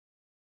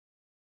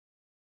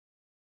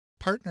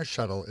Partner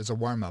Shuttle is a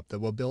warm-up that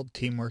will build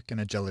teamwork and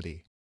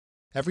agility.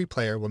 Every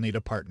player will need a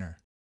partner.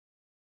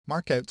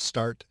 Mark out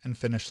start and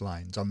finish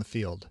lines on the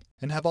field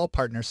and have all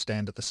partners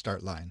stand at the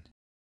start line.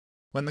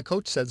 When the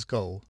coach says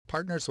go,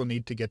 partners will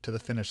need to get to the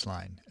finish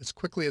line as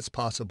quickly as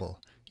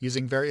possible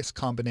using various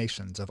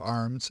combinations of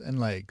arms and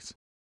legs.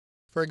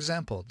 For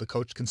example, the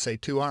coach can say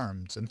 2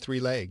 arms and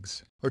 3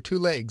 legs, or 2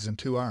 legs and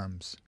 2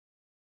 arms.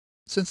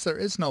 Since there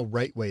is no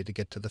right way to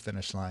get to the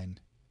finish line,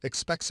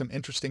 expect some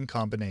interesting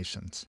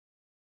combinations.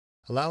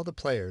 Allow the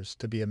players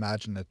to be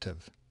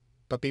imaginative,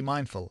 but be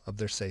mindful of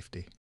their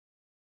safety.